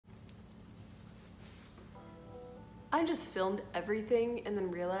I just filmed everything and then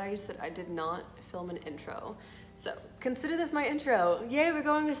realized that I did not film an intro. So consider this my intro. Yay, we're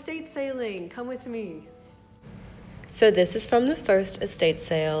going estate sailing. Come with me. So this is from the first estate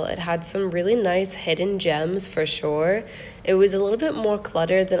sale. It had some really nice hidden gems for sure. It was a little bit more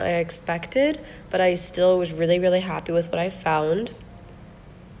cluttered than I expected, but I still was really happy with what I found.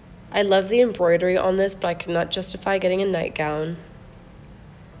 I love the embroidery on this, but I could not justify getting a nightgown.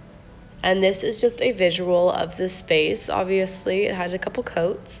 And this is just a visual of the space. Obviously, it had a couple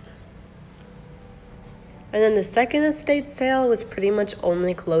coats. And then the second estate sale was pretty much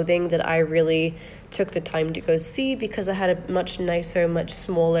only clothing that I really took the time to go see because it had a much nicer, much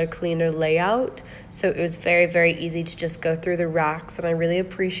smaller, cleaner layout. So it was very easy to just go through the racks, and I really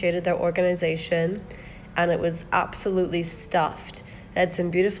appreciated their organization. And it was absolutely stuffed. It had some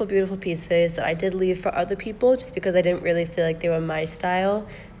beautiful pieces that I did leave for other people just because I didn't really feel like they were my style,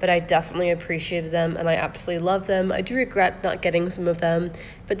 but I definitely appreciated them and I absolutely love them. I do regret not getting some of them,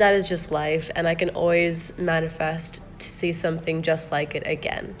 but that is just life, and I can always manifest to see something just like it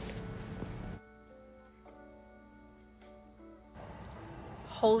again.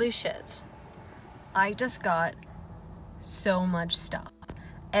 Holy shit. I just got so much stuff.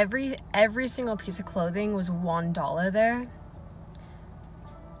 Every single piece of clothing was $1 there.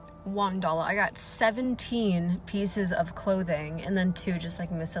 $1. I got 17 pieces of clothing and then 2 just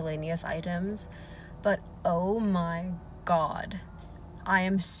like miscellaneous items. But oh my god, I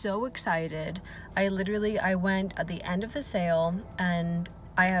am so excited. I went at the end of the sale and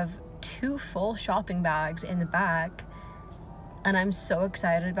I have 2 full shopping bags in the back, and I'm so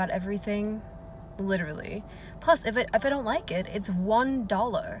excited about everything, literally. Plus, if I don't like it, it's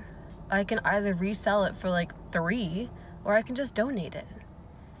 $1. I can either resell it for like 3 or I can just donate it.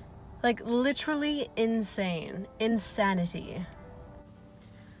 Like, literally insane. Insanity.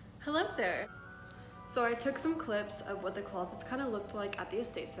 Hello there. So I took some clips of what the closets kind of looked like at the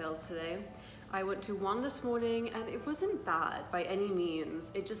estate sales today. I went to one this morning and it wasn't bad by any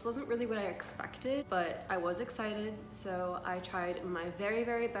means. It just wasn't really what I expected, but I was excited. So I tried my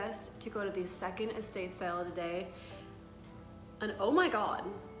very best to go to the second estate sale today. And oh my god.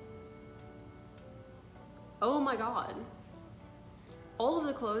 Oh my god. All of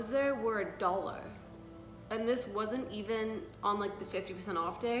the clothes there were $1, and this wasn't even on like the 50%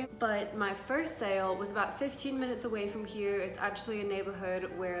 off day. But my first sale was about 15 minutes away from here. It's actually a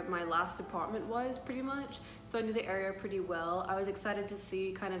neighborhood where my last apartment was, pretty much, so I knew the area pretty well. I was excited to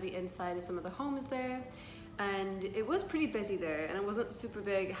see kind of the inside of some of the homes there, and it was pretty busy there, and it wasn't a super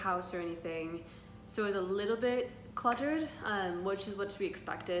big house or anything, so it was a little bit cluttered, which is what to be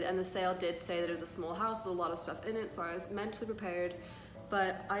expected. And the sale did say that it was a small house with a lot of stuff in it, so I was mentally prepared.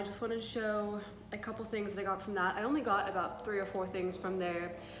 But I just wanted to show a couple things that I got from that. I only got about 3 or 4 things from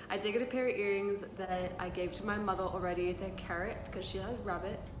there. I did get a pair of earrings that I gave to my mother already. They're carrots because she has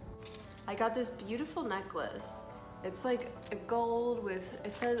rabbits. I got this beautiful necklace. It's like a gold with,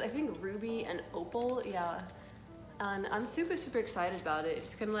 it says, I think, ruby and opal, yeah. And I'm super excited about it.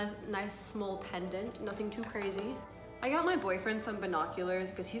 It's kind of a nice small pendant, nothing too crazy. I got my boyfriend some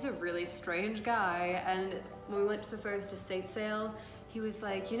binoculars because he's a really strange guy, and when we went to the first estate sale, he was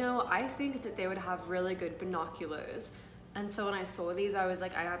like, you know, I think that they would have really good binoculars. And so when I saw these, I was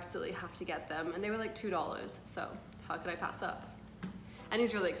like, I absolutely have to get them. And they were like $2, so how could I pass up? And he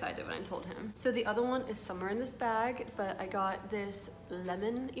was really excited when I told him. So the other one is somewhere in this bag, but I got this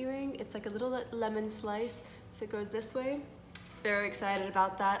lemon earring. It's like a little lemon slice, so it goes this way. Very excited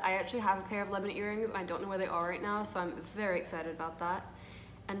about that. I actually have a pair of lemon earrings and I don't know where they are right now, so I'm very excited about that.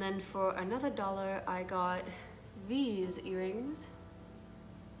 And then for another $1, I got these earrings.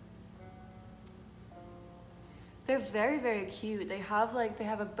 They're very cute. They have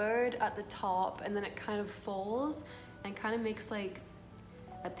a bird at the top, and then it kind of folds and kind of makes like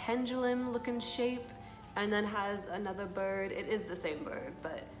a pendulum looking shape, and then has another bird. It is the same bird,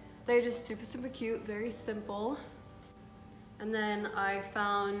 but they're just super cute, very simple. And then I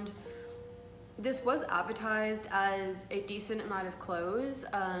found, this was advertised as a decent amount of clothes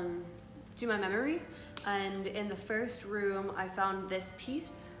to my memory, and in the first room I found this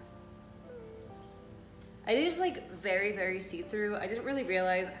piece. It is like very see-through. I didn't really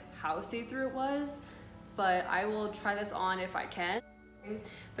realize how see-through it was, but I will try this on if I can.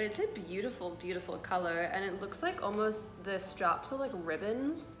 But it's a beautiful color, and it looks like almost the straps are like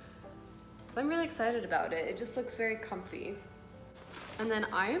ribbons. But I'm really excited about it. It just looks very comfy. And then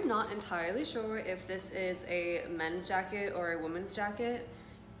I am not entirely sure if this is a men's jacket or a woman's jacket.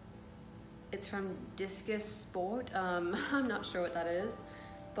 It's from Discus Sport. I'm not sure what that is,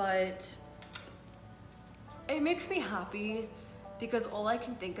 but it makes me happy because all I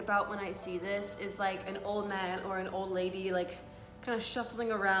can think about when I see this is like an old man or an old lady like kind of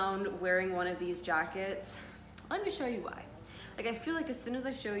shuffling around wearing one of these jackets. Let me show you why. Like, I feel like as soon as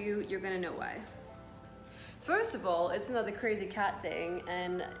I show you, you're gonna know why. First of all, it's another crazy cat thing,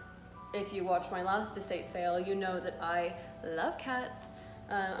 and if you watch my last estate sale, you know that I love cats.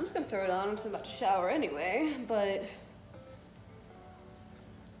 I'm just gonna throw it on, I'm just about to shower anyway, but...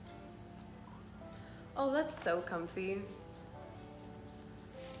 Oh, that's so comfy.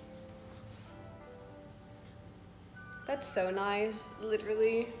 That's so nice,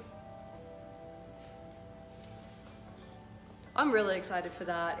 literally. I'm really excited for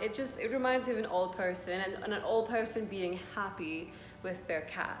that. It reminds me of an old person, and an old person being happy with their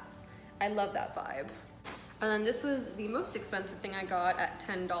cats. I love that vibe. And then this was the most expensive thing I got at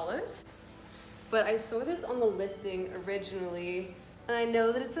 $10. But I saw this on the listing originally, and I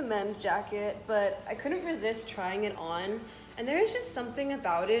know that it's a men's jacket, but I couldn't resist trying it on. And there is just something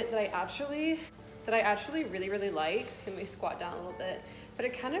about it that I actually really, really like. Let me squat down a little bit. But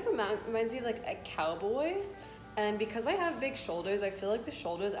it kind of reminds me of like a cowboy. And because I have big shoulders, I feel like the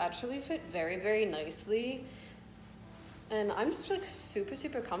shoulders actually fit very, very nicely. And I'm just like super,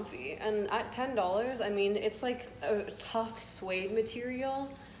 super comfy. And at $10, I mean, it's like a tough suede material,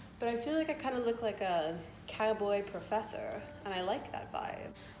 but I feel like I kind of look like a cowboy professor, and I like that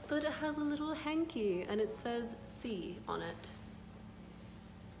vibe. But it has a little hanky, and it says C on it.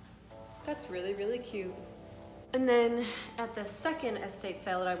 That's really, really cute. And then at the second estate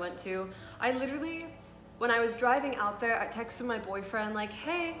sale that I went to, I literally, when I was driving out there, I texted my boyfriend like,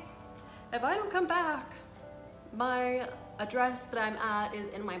 hey, if I don't come back, my address that I'm at is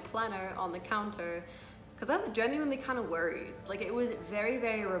in my planner on the counter, because I was genuinely kind of worried. Like, it was very,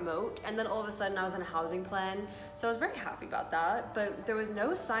 very remote, and then all of a sudden I was in a housing plan, so I was very happy about that. But there was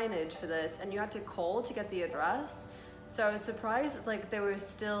no signage for this, and you had to call to get the address, so I was surprised like there was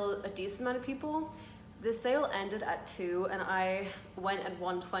still a decent amount of people. The sale ended at 2, and I went at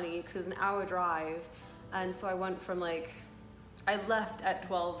 1:20 because it was an hour drive, and so I went from like, I left at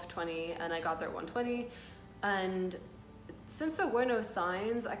 12:20 and I got there at 1:20. And since there were no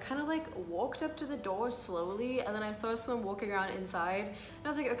signs, I kind of like walked up to the door slowly, and then I saw someone walking around inside, and I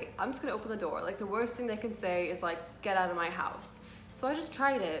was like, okay, I'm just gonna open the door. Like, the worst thing they can say is like, get out of my house. So I just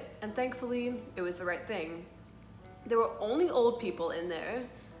tried it, and thankfully it was the right thing. There were only old people in there,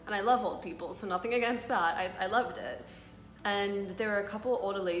 and I love old people, so nothing against that. I loved it. And there were a couple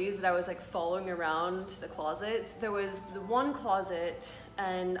older ladies that I was like following around the closets. There was the one closet,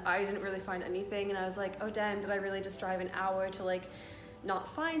 and I didn't really find anything, and I was like, oh damn, did I really just drive an hour to like not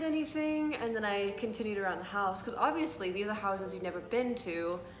find anything? And then I continued around the house, because obviously these are houses you've never been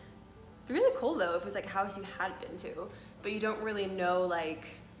to. They're really cool though if it's like a house you had been to, but you don't really know like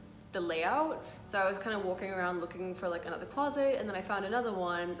the layout. So I was kind of walking around looking for like another closet, and then I found another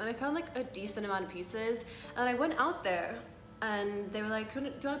one, and I found like a decent amount of pieces, and I went out there and they were like, do you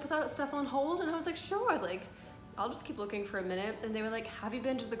want to put that stuff on hold? And I was like, sure, like I'll just keep looking for a minute. And they were like, have you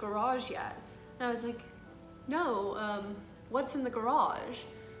been to the garage yet? And I was like, no, what's in the garage?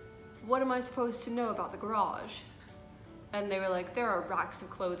 What am I supposed to know about the garage? And they were like, there are racks of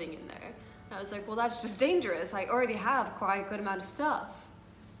clothing in there. And I was like, well, that's just dangerous. I already have quite a good amount of stuff.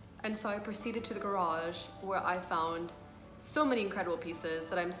 And so I proceeded to the garage, where I found so many incredible pieces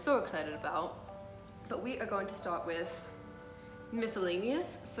that I'm so excited about. But we are going to start with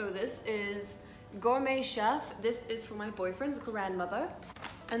miscellaneous. So this is Gourmet Chef. This is for my boyfriend's grandmother.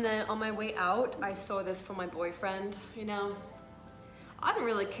 And then on my way out, I saw this for my boyfriend. You know, I don't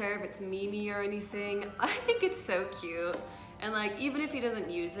really care if it's Mimi or anything. I think it's so cute. And like, even if he doesn't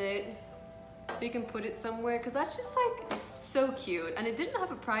use it, we can put it somewhere, because that's just like so cute. And it didn't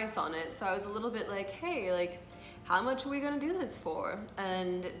have a price on it, so I was a little bit like, hey, like, how much are we gonna do this for?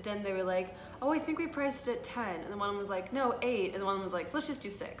 And then they were like, oh, I think we priced it 10. And the one was like, no, 8. And the one was like, let's just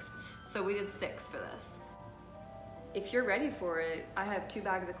do 6. So we did 6 for this. If you're ready for it, I have 2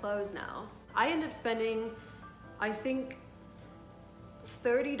 bags of clothes now. I ended up spending, I think,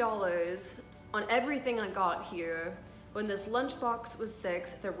 $30 on everything I got here. When this lunchbox was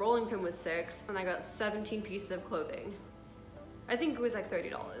 6, the rolling pin was 6, and I got 17 pieces of clothing. I think it was like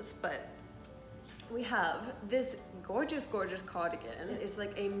 $30, but we have this gorgeous, gorgeous cardigan. It's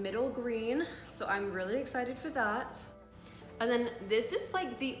like a middle green, so I'm really excited for that. And then this is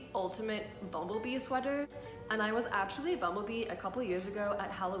like the ultimate bumblebee sweater, and I was actually a bumblebee a couple years ago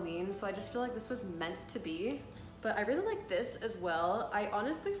at Halloween, so I just feel like this was meant to be. But I really like this as well. I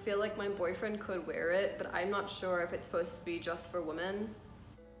honestly feel like my boyfriend could wear it, but I'm not sure if it's supposed to be just for women.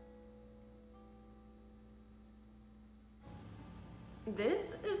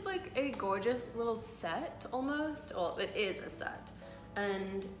 This is like a gorgeous little set almost. Well, it is a set.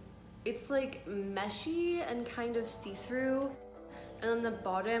 And it's like meshy and kind of see-through. And then the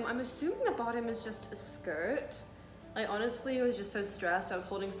bottom, I'm assuming the bottom is just a skirt. I honestly was just so stressed. I was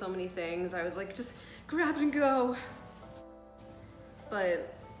holding so many things. I was like, just grab and go.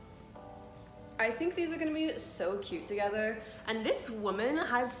 But I think these are gonna be so cute together. And this woman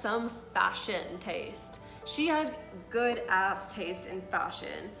had some fashion taste. She had good ass taste in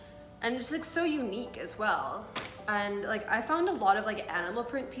fashion. And it's like so unique as well. And like I found a lot of like animal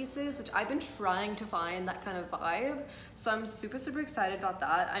print pieces, which I've been trying to find that kind of vibe. So I'm super, super excited about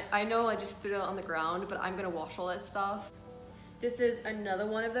that. I know I just threw it on the ground, but I'm gonna wash all this stuff. This is another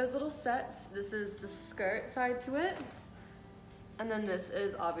one of those little sets. This is the skirt side to it. And then this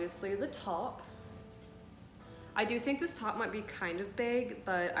is obviously the top. I do think this top might be kind of big,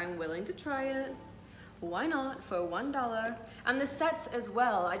 but I'm willing to try it. Why not, for $1? And the sets as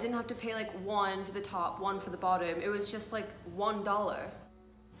well, I didn't have to pay like one for the top, one for the bottom. It was just like $1.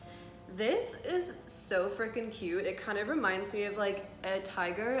 This is so freaking cute. It kind of reminds me of like a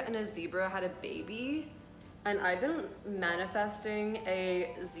tiger and a zebra had a baby. And I've been manifesting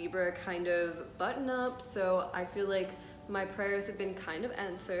a zebra kind of button up, so I feel like my prayers have been kind of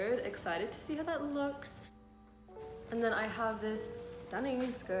answered. Excited to see how that looks. And then I have this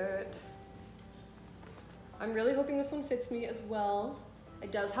stunning skirt. I'm really hoping this one fits me as well.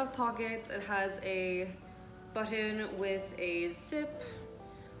 It does have pockets. It has a button with a zip.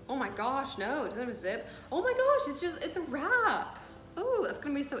 Oh my gosh, no, it doesn't have a zip. Oh my gosh, it's a wrap. Oh, that's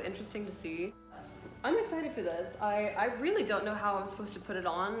gonna be so interesting to see. I'm excited for this. I really don't know how I'm supposed to put it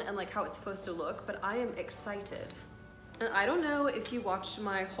on and like how it's supposed to look, but I am excited. And I don't know if you watched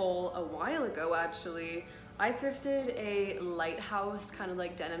my haul a while ago actually. I thrifted a lighthouse kind of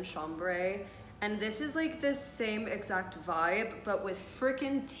like denim chambray. And this is like this same exact vibe, but with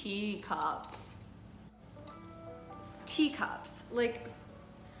freaking teacups. Teacups, like,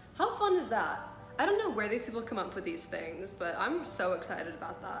 how fun is that? I don't know where these people come up with these things, but I'm so excited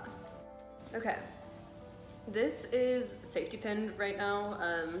about that. Okay, this is safety pinned right now.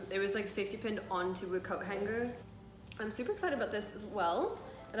 It was like safety pinned onto a coat hanger. I'm super excited about this as well.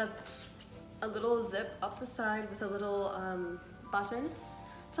 It has a little zip up the side with a little button.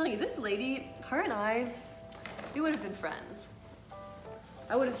 I'm telling you, this lady, her and I, we would have been friends.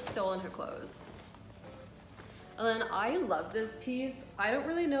 I would have stolen her clothes. And then I love this piece. I don't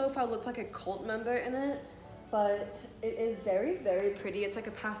really know if I look like a cult member in it, but it is very, very pretty. It's like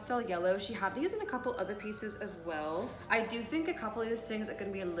a pastel yellow. She had these in a couple other pieces as well. I do think a couple of these things are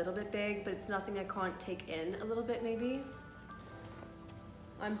gonna be a little bit big, but it's nothing I can't take in a little bit maybe.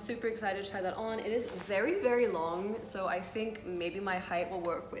 I'm super excited to try that on. It is very, very long, so I think maybe my height will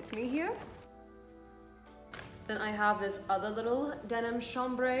work with me here. Then I have this other little denim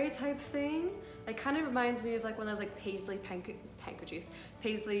chambray type thing. It kind of reminds me of like one of those like paisley handkerchiefs,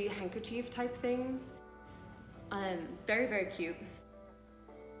 paisley handkerchief type things. Very, very cute.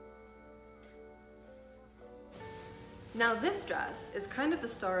 Now this dress is kind of the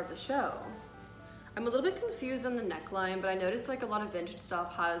star of the show. I'm a little bit confused on the neckline, but I noticed like a lot of vintage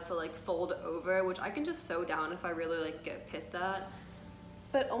stuff has the like fold over, which I can just sew down if I really like get pissed at.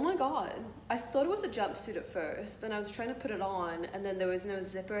 But oh my God, I thought it was a jumpsuit at first, but I was trying to put it on and then there was no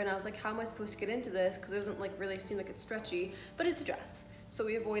zipper and I was like, how am I supposed to get into this? Because it doesn't like really seem like it's stretchy, but it's a dress. So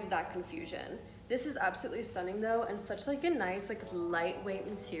we avoided that confusion. This is absolutely stunning though, and such like a nice like lightweight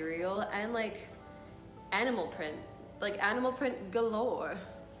material and like animal print galore.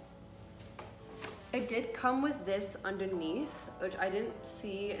 It did come with this underneath, which I didn't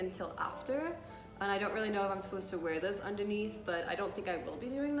see until after. And I don't really know if I'm supposed to wear this underneath, but I don't think I will be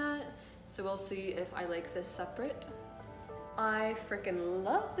doing that. So we'll see if I like this separate. I freaking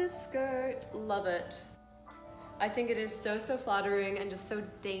love this skirt, love it. I think it is so, so flattering and just so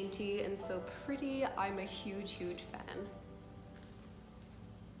dainty and so pretty. I'm a huge, huge fan.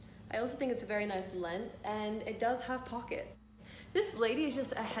 I also think it's a very nice length and it does have pockets. This lady is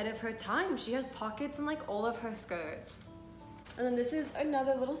just ahead of her time. She has pockets in like all of her skirts. And then this is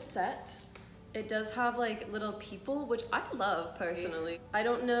another little set. It does have like little people, which I love personally. I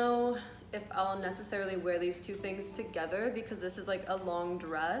don't know if I'll necessarily wear these two things together because this is like a long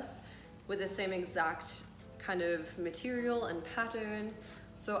dress with the same exact kind of material and pattern.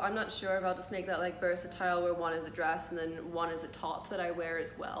 So I'm not sure if I'll just make that like versatile where one is a dress and then one is a top that I wear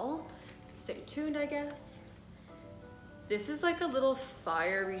as well. Stay tuned, I guess. This is like a little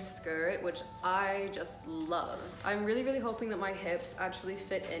fiery skirt, which I just love. I'm really, really hoping that my hips actually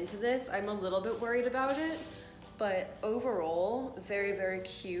fit into this. I'm a little bit worried about it, but overall, very, very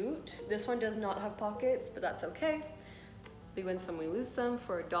cute. This one does not have pockets, but that's okay. We win some, we lose some.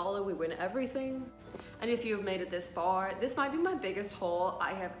 For $1, we win everything. And if you've made it this far, this might be my biggest haul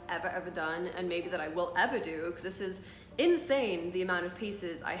I have ever done, and maybe that I will ever do, because this is insane the amount of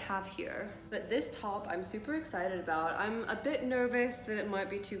pieces I have here. But this top I'm super excited about. I'm a bit nervous that it might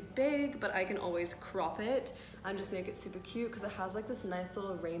be too big, but I can always crop it and just make it super cute because it has like this nice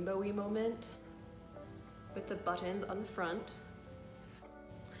little rainbowy moment with the buttons on the front.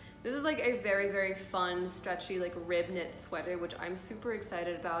 This is like a very fun, stretchy, like rib knit sweater, which I'm super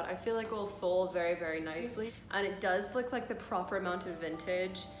excited about. I feel like it will fold very nicely, and it does look like the proper amount of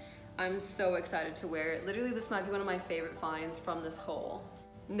vintage. I'm so excited to wear it. Literally, this might be one of my favorite finds from this haul.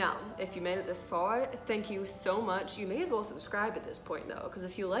 Now, if you made it this far, thank you so much. You may as well subscribe at this point though, because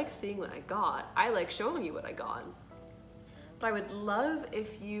if you like seeing what I got, I like showing you what I got. But I would love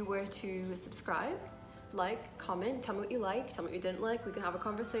if you were to subscribe, like, comment, tell me what you liked, tell me what you didn't like. We can have a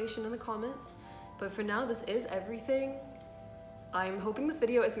conversation in the comments. But for now, this is everything. I'm hoping this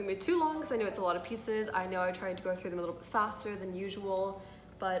video isn't gonna be too long because I know it's a lot of pieces. I know I tried to go through them a little bit faster than usual,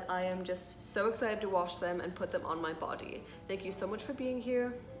 but I am just so excited to wash them and put them on my body. Thank you so much for being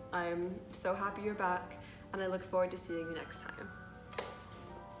here. I'm so happy you're back, and I look forward to seeing you next time.